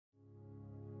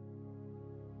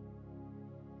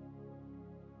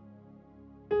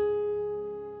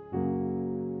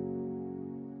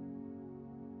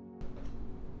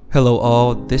Hello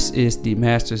all, this is the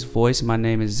Master's Voice. My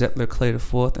name is Zettler Clay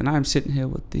IV, and I'm sitting here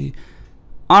with the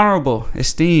Honorable,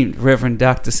 esteemed Reverend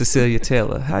Dr. Cecelya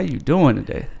Taylor. How you doing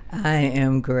today? I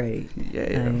am great. Yeah.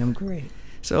 I am great.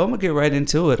 So I'm going to get right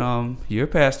into it. You're a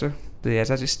pastor, but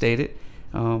as I just stated,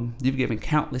 you've given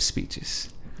countless speeches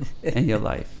in your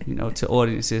life, to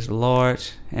audiences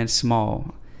large and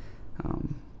small.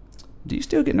 Do you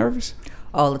still get nervous?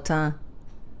 All the time.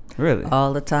 Really?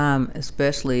 All the time,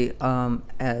 especially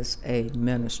as a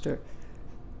minister.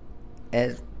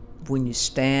 As when you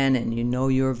stand and you know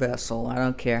you're a vessel, I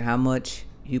don't care how much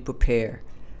you prepare.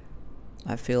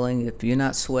 My feeling, if you're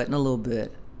not sweating a little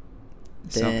bit,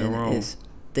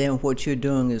 then what you're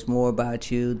doing is more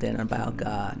about you than about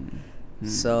God. Mm-hmm.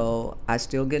 So I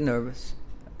still get nervous.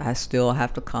 I still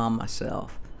have to calm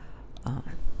myself.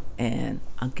 And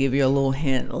I'll give you a little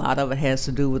hint. A lot of it has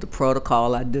to do with the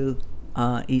protocol I do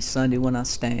each Sunday when I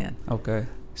stand. Okay.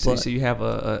 So you have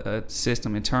a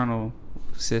internal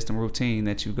system routine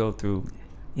that you go through.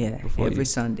 Yeah, every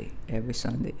Sunday.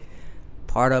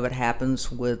 Part of it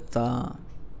happens with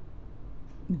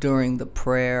during the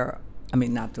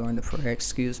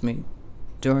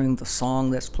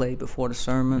song that's played before the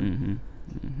sermon.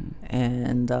 Mm-hmm.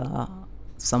 And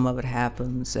some of it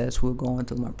happens as we're going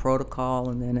through my protocol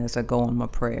and then as I go on my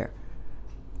prayer.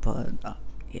 But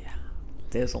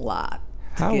there's a lot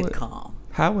to get calm.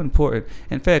 How important?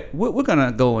 In fact, we're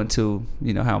gonna go into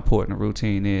how important a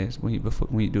routine is when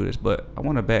you do this. But I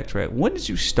want to backtrack. When did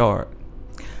you start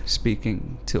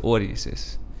speaking to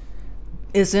audiences?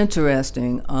 It's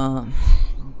interesting.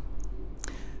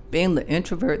 Being the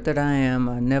introvert that I am,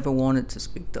 I never wanted to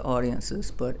speak to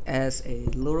audiences. But as a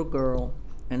little girl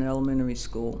in elementary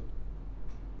school,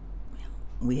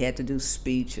 we had to do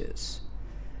speeches,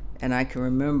 and I can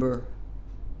remember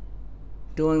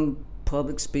doing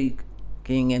public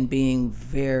speaking and being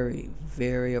very,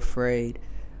 very afraid,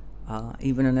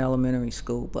 even in elementary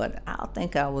school. But I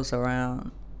think I was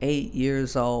around 8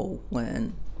 years old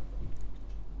when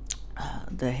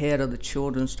the head of the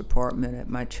children's department at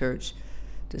my church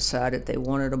decided they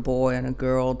wanted a boy and a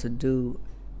girl to do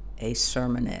a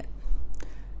sermonette.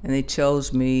 And they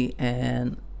chose me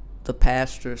and the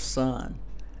pastor's son.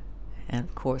 And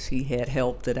of course, he had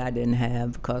help that I didn't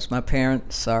have because my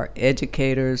parents are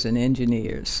educators and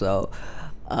engineers. So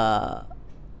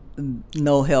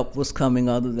no help was coming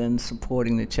other than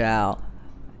supporting the child.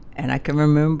 And I can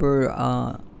remember,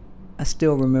 I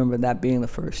still remember that being the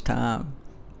first time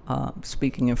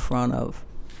speaking in front of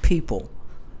people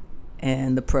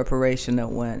and the preparation that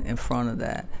went in front of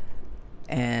that.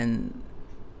 And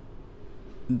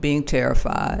being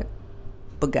terrified,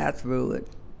 but got through it.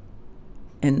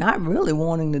 And not really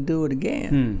wanting to do it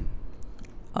again.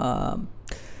 But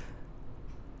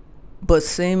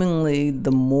seemingly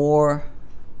the more,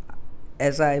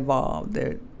 as I evolved,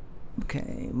 there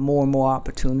became more and more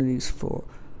opportunities for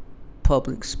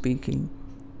public speaking.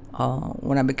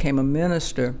 When I became a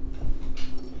minister,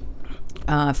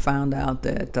 I found out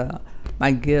that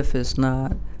my gift is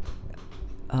not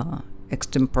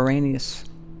extemporaneous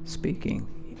speaking.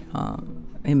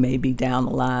 It may be down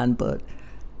the line, but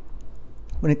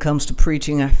when it comes to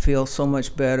preaching, I feel so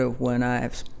much better when I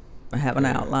have an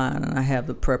outline and I have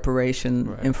the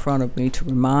preparation in front of me to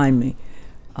remind me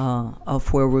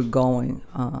of where we're going.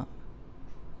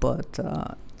 But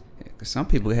because some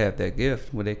people have that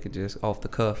gift where they could just off the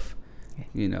cuff,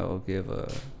 give a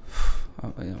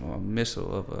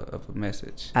missile of a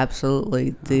message.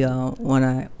 Absolutely.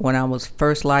 When I was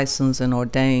first licensed and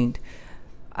ordained,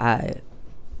 I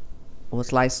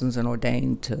was licensed and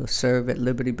ordained to serve at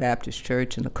Liberty Baptist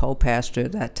Church, and the co-pastor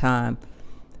at that time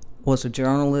was a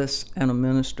journalist and a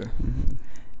minister. Mm-hmm.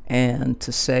 And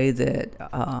to say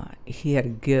that he had a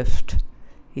gift,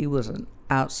 he was an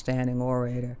outstanding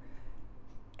orator,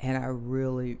 and I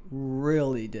really,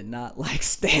 really did not like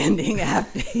standing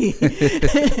after he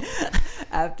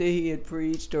had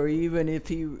preached, or even if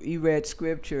he read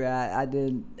scripture. I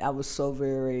was so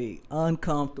very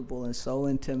uncomfortable and so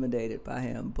intimidated by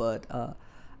him. But I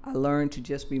learned to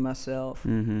just be myself.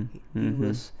 Mm-hmm. He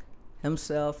was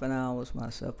himself and I was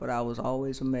myself. But I was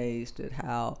always amazed at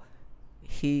how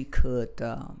he could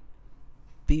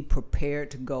be prepared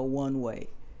to go one way,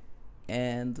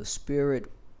 and the Spirit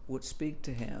would speak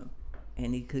to him,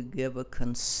 and he could give a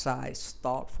concise,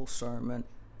 thoughtful sermon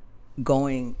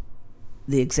going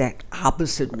the exact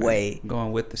opposite way.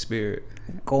 Going with the Spirit.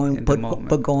 Going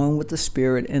with the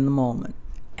Spirit in the moment.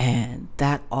 And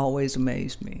that always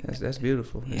amazed me. That's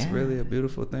beautiful. Yeah. It's really a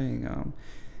beautiful thing.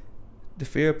 The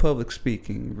fear of public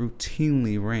speaking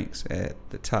routinely ranks at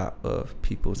the top of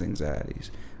people's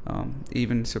anxieties,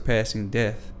 even surpassing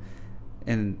death.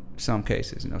 in some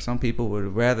cases. Some people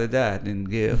would rather die than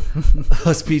give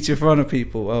a speech in front of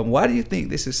people. Why do you think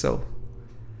this is so?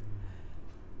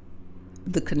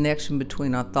 The connection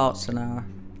between our thoughts and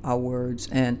our words,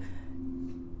 and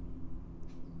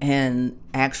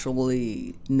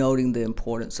actually noting the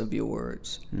importance of your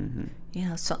words.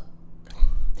 Mm-hmm. So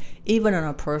even in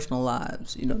our personal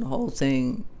lives, the whole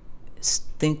thing is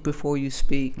think before you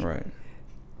speak. Right.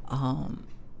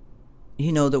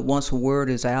 That once a word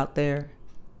is out there,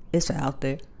 it's out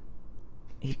there.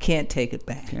 You can't take it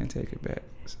back.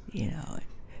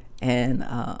 And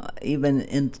even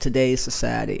in today's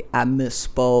society, I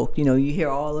misspoke. You hear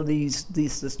all of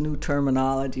this new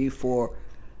terminology for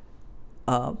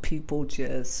people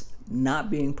just not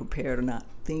being prepared or not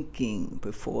thinking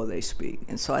before they speak.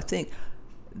 And so I think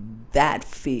that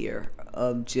fear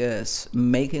of just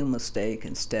making a mistake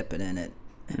and stepping in it,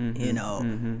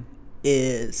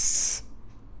 is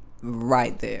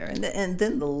right there. And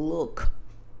then the look.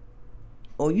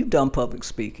 Oh, you've done public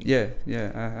speaking. Yeah,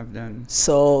 I've done.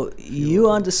 So you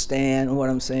understand what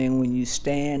I'm saying when you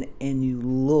stand and you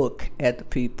look at the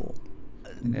people.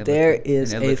 They're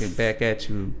looking back at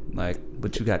you like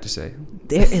what you got to say.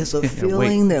 There is a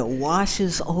feeling that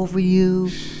washes over you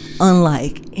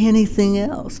unlike anything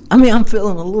else. I mean, I'm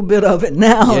feeling a little bit of it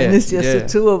now, and it's just the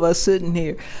two of us sitting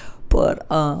here. But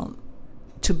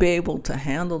to be able to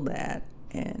handle that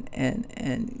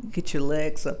and get your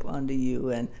legs up under you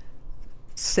and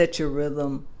set your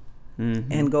rhythm,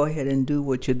 and go ahead and do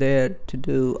what you're there to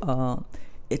do.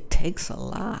 It takes a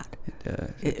lot. It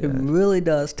does. It really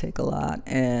does take a lot.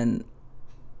 And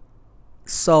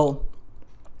so,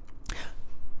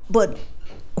 but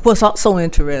what's also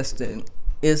interesting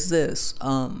is this.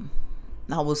 I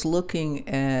was looking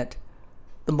at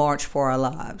the March for Our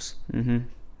Lives, and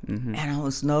I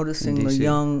was noticing the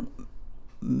young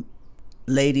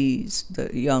ladies, the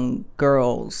young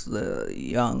girls, the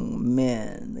young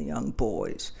men, the young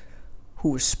boys who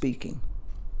were speaking,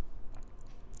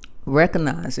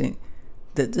 recognizing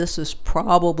that this is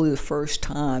probably the first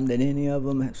time that any of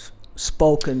them has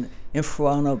spoken in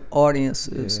front of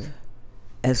audiences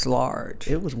as large.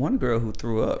 It was one girl who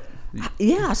threw up.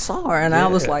 Yeah, I saw her, and I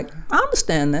was like, I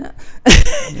understand that.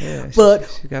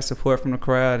 But she got support from the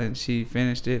crowd, and she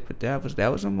finished it. But that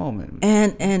was a moment.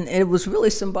 And it was really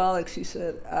symbolic. She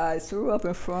said, "I threw up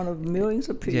in front of millions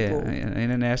of people." Yeah,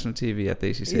 international TV. I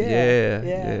think she said,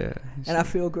 "Yeah." And I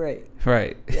feel great.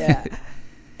 Right. Yeah.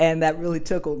 And that really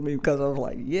tickled me because I was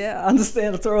like, I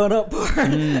understand the throwing up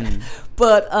part.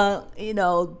 But,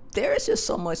 there is just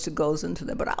so much that goes into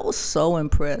that. But I was so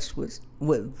impressed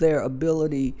with their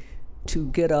ability to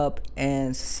get up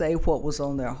and say what was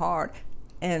on their heart.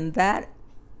 And that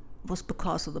was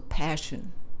because of the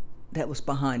passion that was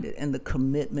behind it and the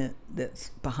commitment that's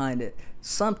behind it.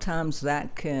 Sometimes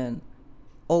that can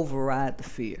override the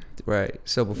fear. Right.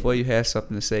 So before you have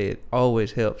something to say, it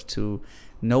always helps to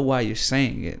know why you're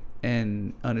saying it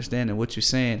and understanding what you're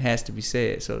saying has to be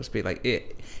said, so to speak. Like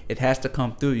it has to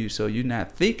come through you, so you're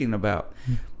not thinking about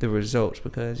the results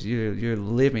because you're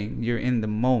living, you're in the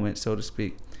moment, so to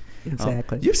speak.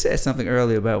 Exactly. You said something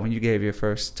earlier about when you gave your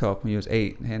first talk when you was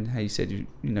 8 and how you said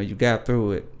you got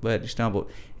through it but you stumbled.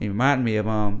 It reminded me of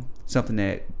something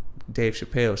that Dave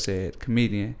Chappelle said,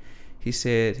 comedian. He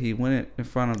said he went in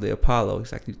front of the Apollo.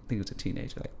 He's like, I think he was a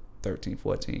teenager, like 13,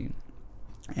 14.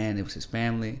 And it was his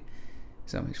family,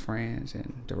 some of his friends,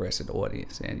 and the rest of the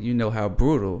audience. And you know how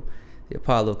brutal the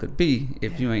Apollo could be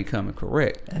if you ain't coming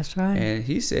correct. That's right. And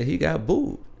he said he got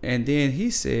booed. And then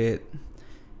he said,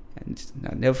 and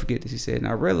I'll never forget this, he said, and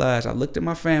I realized I looked at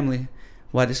my family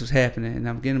while this was happening, and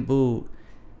I'm getting booed.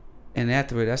 And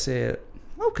after it, I said,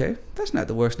 okay, that's not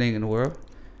the worst thing in the world.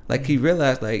 Like, he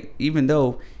realized, like, even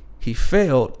though he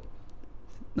failed,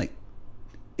 like,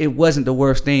 it wasn't the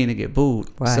worst thing to get booed.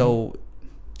 Right. So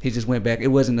he just went back. It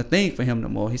wasn't a thing for him no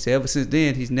more. He said ever since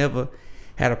then, he's never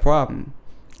had a problem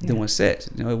doing sets.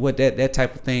 What that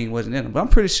type of thing wasn't in him. But I'm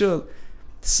pretty sure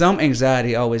some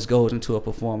anxiety always goes into a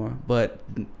performer, but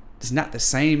it's not the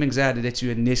same anxiety that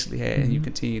you initially had, and you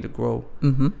continue to grow.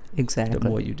 Exactly. The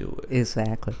more you do it.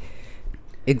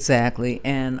 Exactly.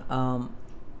 And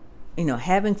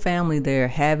having family there,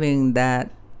 having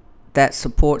that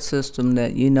support system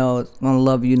that is gonna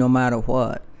love you no matter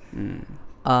what.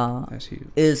 That's huge.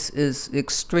 Is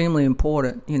extremely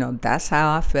important. That's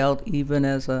how I felt even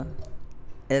as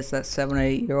that 7 or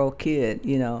 8 year old kid.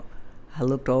 I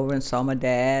looked over and saw my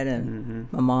dad and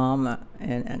my mom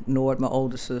and ignored my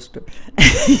older sister.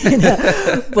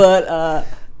 But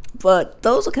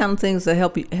those are kind of things that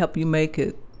help you make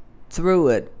it through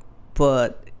it.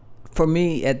 But for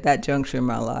me, at that juncture in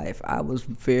my life, I was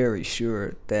very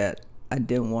sure that I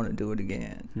didn't want to do it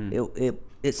again.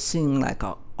 It seemed like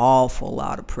an awful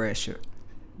lot of pressure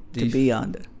to be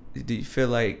under. Do you feel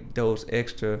like those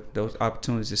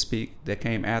opportunities to speak that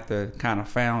came after kind of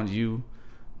found you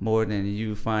more than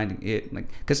you finding it? Like,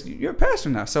 because you're a pastor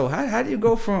now, so how do you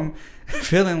go from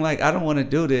feeling like I don't want to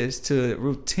do this to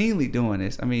routinely doing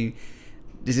this? I mean,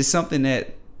 is it something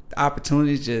that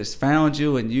opportunities just found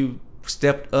you and you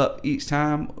stepped up each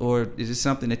time, or is it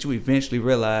something that you eventually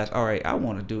realized, all right, I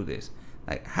want to do this?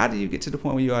 Like, how do you get to the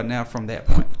point where you are now from that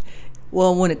point?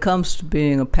 Well, when it comes to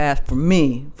being a pastor, for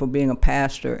me, for being a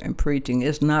pastor and preaching,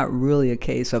 it's not really a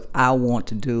case of I want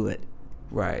to do it.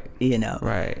 Right. You know.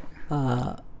 Right.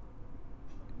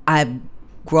 I've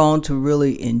grown to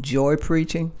really enjoy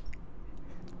preaching,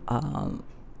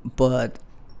 but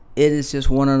it is just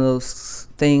one of those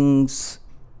things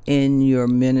in your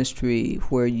ministry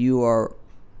where you are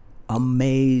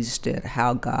amazed at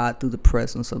how God, through the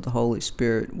presence of the Holy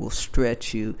Spirit, will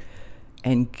stretch you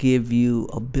and give you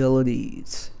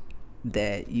abilities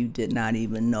that you did not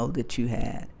even know that you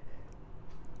had.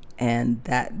 And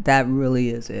that really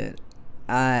is it.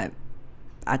 I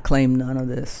claim none of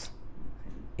this.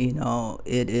 You know,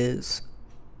 it is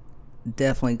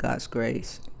definitely God's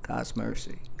grace, God's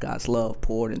mercy, God's love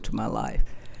poured into my life.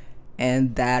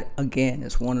 And that, again,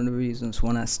 is one of the reasons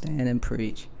when I stand and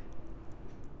preach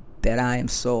that I am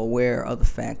so aware of the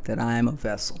fact that I am a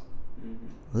vessel.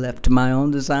 Left to my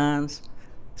own designs,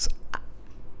 so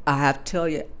I have to tell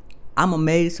you, I'm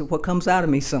amazed at what comes out of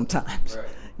me sometimes. Right.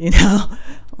 You know,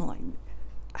 I'm like,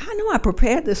 I know I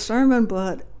prepared this sermon,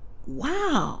 but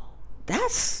wow,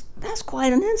 that's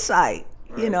quite an insight.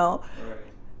 Right. You know. Right.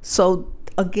 So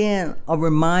again, a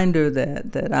reminder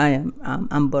that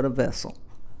I'm but a vessel.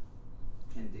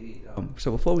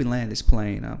 So before we land this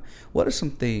plane, what are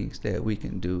some things that we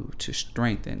can do to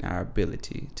strengthen our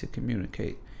ability to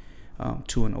communicate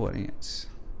to an audience,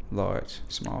 large,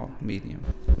 small, medium?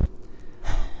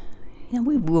 Yeah,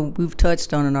 we've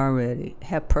touched on it already.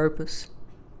 Have purpose,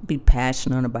 be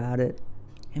passionate about it,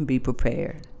 and be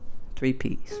prepared. 3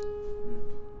 P's.